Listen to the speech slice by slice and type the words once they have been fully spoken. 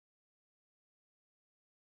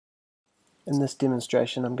In this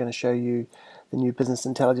demonstration, I'm going to show you the new business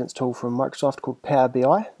intelligence tool from Microsoft called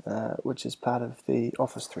PowerBi, which is part of the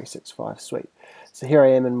Office 365 suite. So here I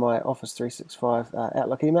am in my Office 365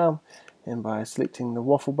 Outlook email, and by selecting the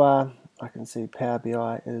waffle bar, I can see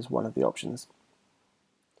PowerBi is one of the options.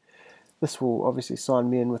 This will obviously sign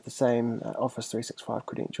me in with the same Office 365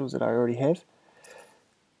 credentials that I already have.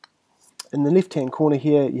 In the left-hand corner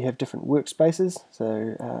here, you have different workspaces.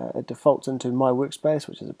 So it defaults into My Workspace,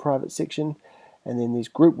 which is a private section. And then these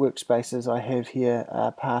group workspaces I have here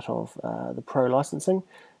are part of the Pro licensing.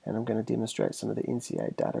 And I'm going to demonstrate some of the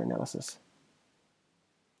NCEA data analysis.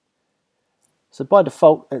 So by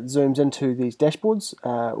default, it zooms into these dashboards,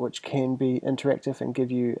 which can be interactive and give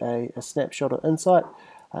you a snapshot of insight.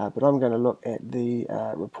 But I'm going to look at the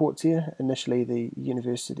reports here, initially the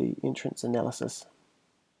university entrance analysis.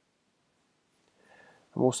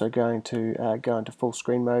 I'm also going to go into full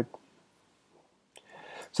screen mode.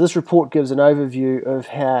 So this report gives an overview of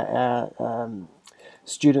how our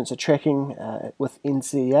students are tracking with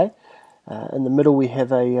NCEA. In the middle we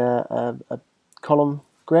have a column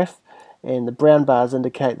graph, and the brown bars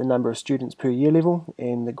indicate the number of students per year level,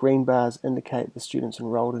 and the green bars indicate the students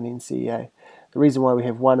enrolled in NCEA. The reason why we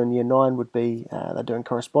have one in year 9 would be they're doing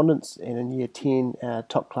correspondence, and in year 10 our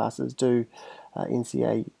top classes do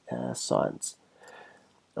NCEA science.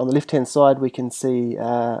 On the left hand side we can see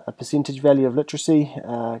a percentage value of literacy,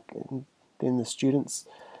 then the students'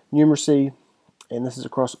 numeracy, and this is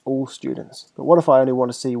across all students. But what if I only want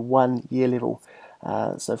to see one year level?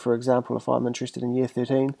 So for example, if I'm interested in year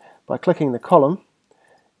 13, by clicking the column,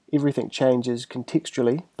 everything changes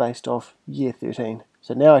contextually based off year 13.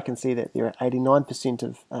 So now I can see that there are 89%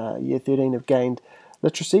 of year 13 have gained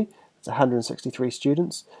literacy. It's 163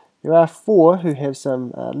 students. There are 4 who have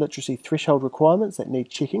some literacy threshold requirements that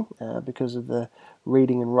need checking because of the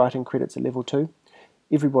reading and writing credits at level 2.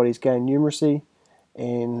 Everybody's gained numeracy,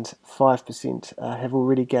 and 5% have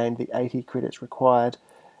already gained the 80 credits required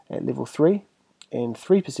at level 3, and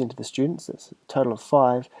 3% of the students, that's a total of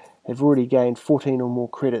 5, have already gained 14 or more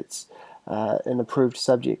credits in approved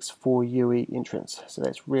subjects for UE entrance. So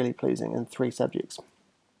that's really pleasing in 3 subjects.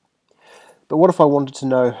 But what if I wanted to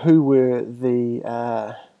know who were the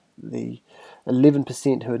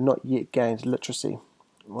 11% who had not yet gained literacy?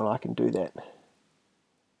 Well, I can do that.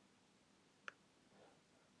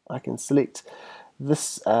 I can select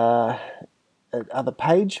this other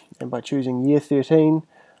page, and by choosing year 13,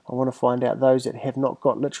 I want to find out those that have not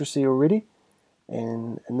got literacy already,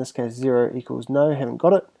 and in this case 0 equals no, haven't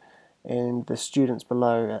got it, and the students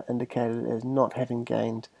below are indicated as not having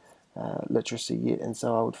gained literacy yet, and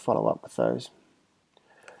so I would follow up with those.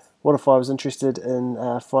 What if I was interested in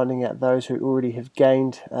finding out those who already have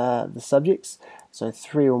gained the subjects, so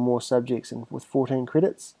 3 or more subjects and with 14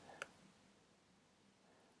 credits?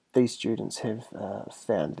 These students have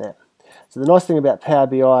found that. So the nice thing about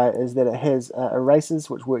PowerBi is that it has erasers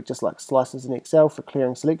which work just like slices in Excel for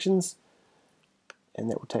clearing selections,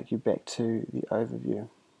 and that will take you back to the overview.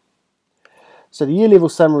 So the year level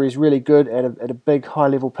summary is really good at a big high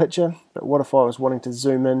level picture, but what if I was wanting to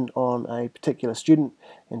zoom in on a particular student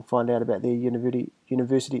and find out about their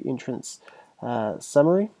university entrance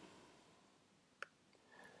summary?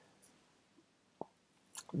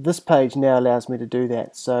 This page now allows me to do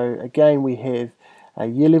that. So again, we have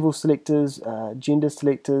year level selectors, gender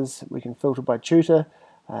selectors. We can filter by tutor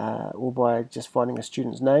or by just finding a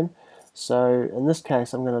student's name. So in this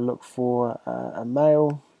case I'm going to look for a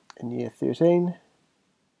male in year 13,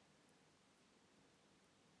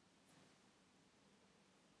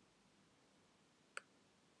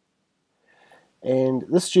 and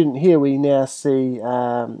this student here we now see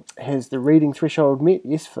has the reading threshold met,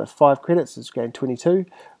 yes, for 5 credits, has gained 22.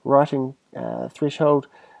 Writing threshold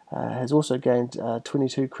has also gained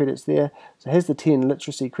 22 credits there, so has the 10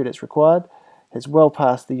 literacy credits required, has well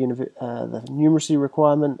passed the numeracy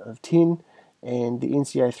requirement of 10, and the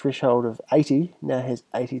NCEA threshold of 80 now has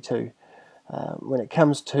 82. When it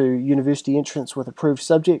comes to university entrance with approved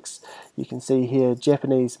subjects, you can see here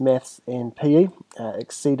Japanese, Maths and PE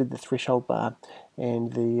exceeded the threshold bar,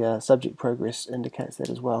 and the subject progress indicates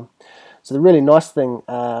that as well. So the really nice thing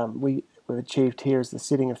we've achieved here is the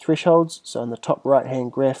setting of thresholds. So in the top right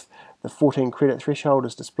hand graph, the 14 credit threshold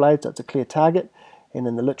is displayed, so it's a clear target, and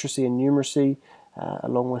in the literacy and numeracy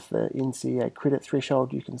along with the NCEA credit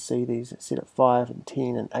threshold, you can see these set at 5 and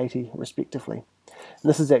 10 and 80 respectively. And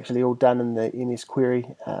this is actually all done in the MS query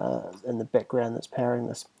in the background that's powering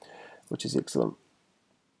this, which is excellent.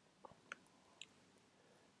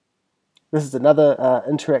 This is another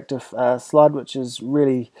interactive slide which is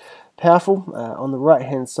really powerful. On the right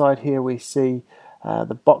hand side here we see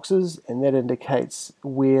the boxes, and that indicates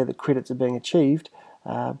where the credits are being achieved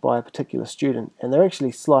by a particular student, and they're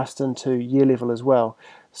actually sliced into year level as well.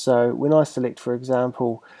 So when I select, for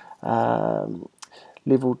example,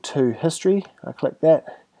 level 2 history, I click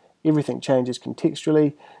that, everything changes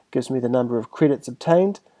contextually, gives me the number of credits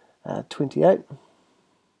obtained, 28,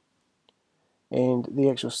 and the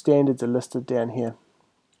actual standards are listed down here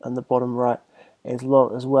on the bottom right, as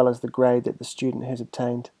well as the grade that the student has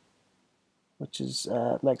obtained, which is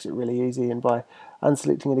makes it really easy. And by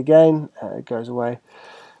unselecting it again, it goes away.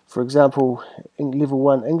 For example, in level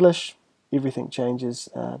 1 English, everything changes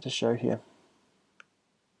to show here.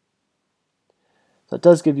 So it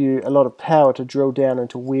does give you a lot of power to drill down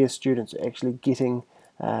into where students are actually getting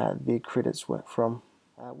their credits from.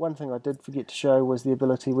 One thing I did forget to show was the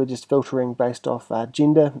ability, we're just filtering based off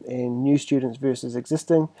gender and new students versus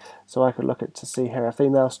existing. So I could look at to see how our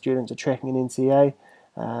female students are tracking in NCEA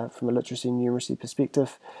from a literacy and numeracy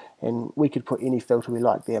perspective, and we could put any filter we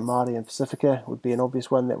like there. Māori and Pacifica would be an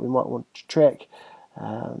obvious one that we might want to track.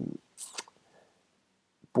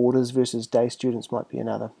 Borders versus day students might be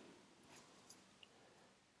another.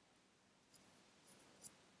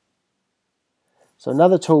 So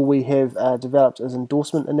another tool we have developed is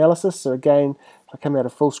endorsement analysis. So again, if I come out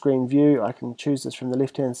of full screen view, I can choose this from the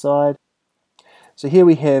left hand side. So here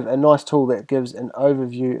we have a nice tool that gives an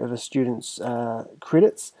overview of a student's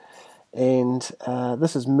credits, and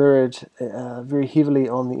this is mirrored very heavily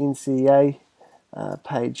on the NCEA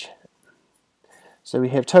page. So we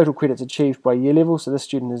have total credits achieved by year level. So this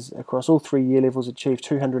student has, across all 3 year levels, achieved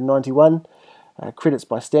 291. Credits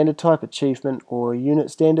by standard type, achievement or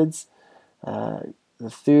unit standards. The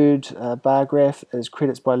third bar graph is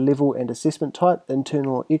credits by level and assessment type,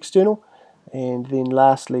 internal or external. And then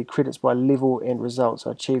lastly, credits by level and results,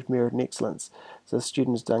 so achieved, merit and excellence. So the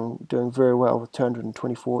student is doing very well with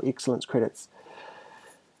 224 excellence credits.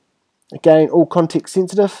 Again, all context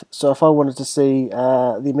sensitive, so if I wanted to see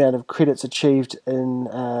the amount of credits achieved in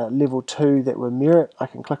level 2 that were merit, I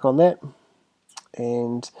can click on that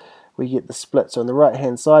and we get the split. So on the right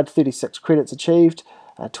hand side, 36 credits achieved,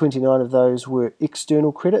 29 of those were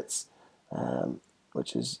external credits,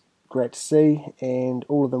 which is great to see, and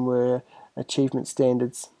all of them were achievement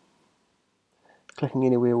standards. Clicking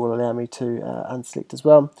anywhere will allow me to unselect as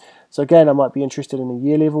well. So again, I might be interested in a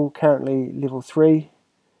year level, currently level 3.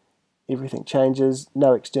 Everything changes,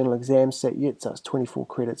 no external exams set yet, so it's 24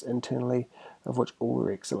 credits internally, of which all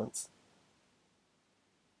were excellence.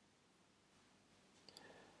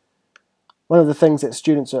 One of the things that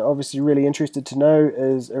students are obviously really interested to know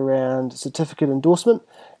is around certificate endorsement,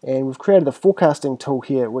 and we've created a forecasting tool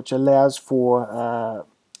here which allows for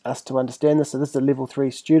us to understand this. So this is a level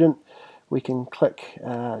 3 student. We can click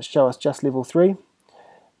show us just level 3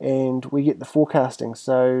 and we get the forecasting.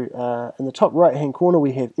 So in the top right hand corner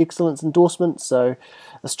we have excellence endorsement. So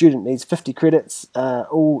a student needs 50 credits,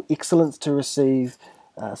 all excellence, to receive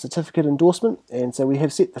certificate endorsement, and so we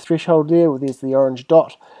have set the threshold there. There's the orange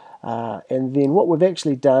dot. And then what we've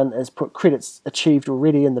actually done is put credits achieved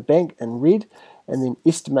already in the bank in red, and then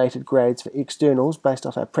estimated grades for externals based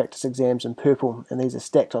off our practice exams in purple, and these are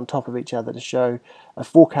stacked on top of each other to show a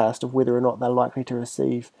forecast of whether or not they're likely to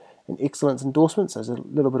receive an excellence endorsement. So there's a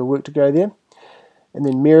little bit of work to go there. And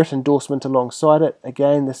then merit endorsement alongside it.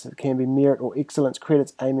 Again, this can be merit or excellence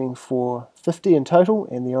credits, aiming for 50 in total,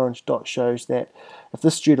 and the orange dot shows that if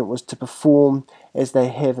this student was to perform as they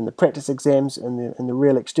have in the practice exams and the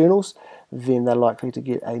real externals, then they're likely to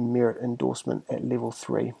get a merit endorsement at level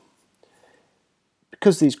 3.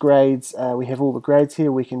 Because these grades, we have all the grades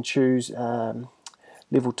here, we can choose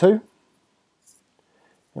level 2,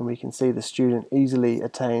 and we can see the student easily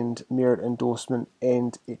attained merit endorsement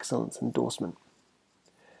and excellence endorsement.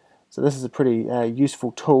 So this is a pretty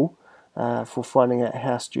useful tool for finding out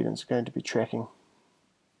how students are going to be tracking.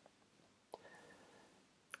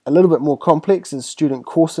 A little bit more complex is student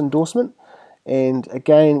course endorsement, and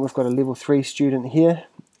again we've got a level 3 student here,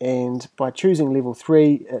 and by choosing level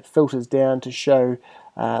 3 it filters down to show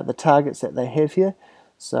the targets that they have here.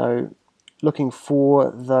 So looking for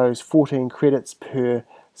those 14 credits per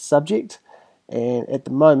subject, and at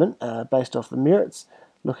the moment based off the merits,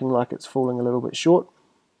 looking like it's falling a little bit short,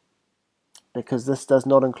 because this does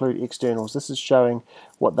not include externals. This is showing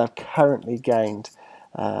what they've currently gained.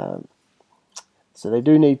 So they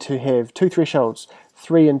do need to have 2 thresholds,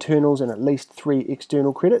 3 internals and at least 3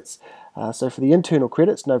 external credits. So for the internal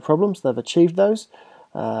credits, no problems, they've achieved those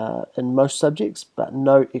in most subjects, but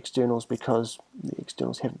no externals because the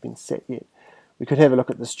externals haven't been set yet. We could have a look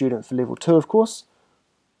at the student for level 2, of course,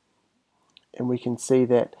 and we can see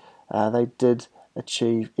that they did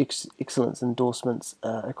achieve excellence endorsements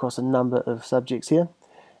across a number of subjects here,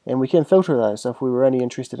 and we can filter those. So if we were only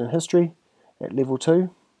interested in history at level 2,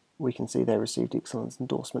 we can see they received excellence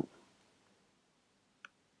endorsement.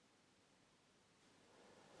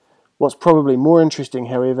 What's probably more interesting,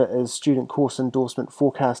 however, is student course endorsement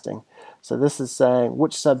forecasting. So this is saying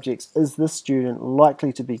which subjects is this student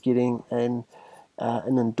likely to be getting an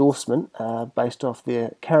endorsement based off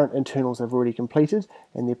their current internals they've already completed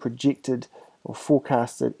and their projected or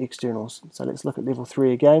forecasted externals. So let's look at level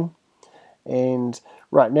 3 again. And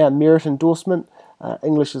right now, merit endorsement,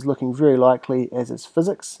 English is looking very likely, as is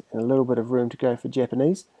physics, and a little bit of room to go for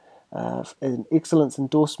Japanese. An excellence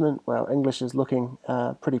endorsement, well, English is looking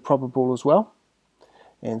pretty probable as well,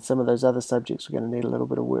 and some of those other subjects are going to need a little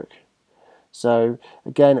bit of work. So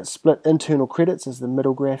again, it's split internal credits as the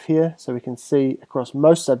middle graph here, so we can see across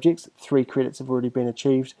most subjects 3 credits have already been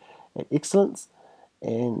achieved at excellence,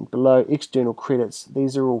 and below external credits,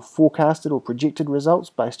 these are all forecasted or projected results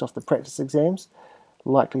based off the practice exams,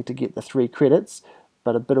 likely to get the 3 credits,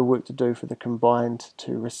 but a bit of work to do for the combined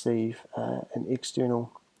to receive an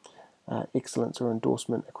external excellence or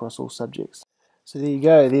endorsement across all subjects. So there you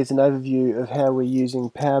go, there's an overview of how we're using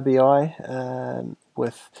PowerBi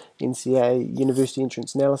with NCEA University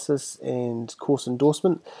Entrance Analysis and course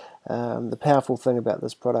endorsement. The powerful thing about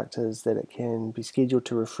this product is that it can be scheduled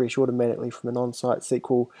to refresh automatically from an on-site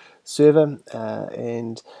SQL server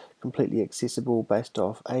and completely accessible based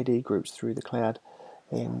off AD groups through the cloud.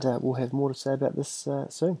 And we'll have more to say about this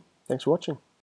soon. Thanks for watching.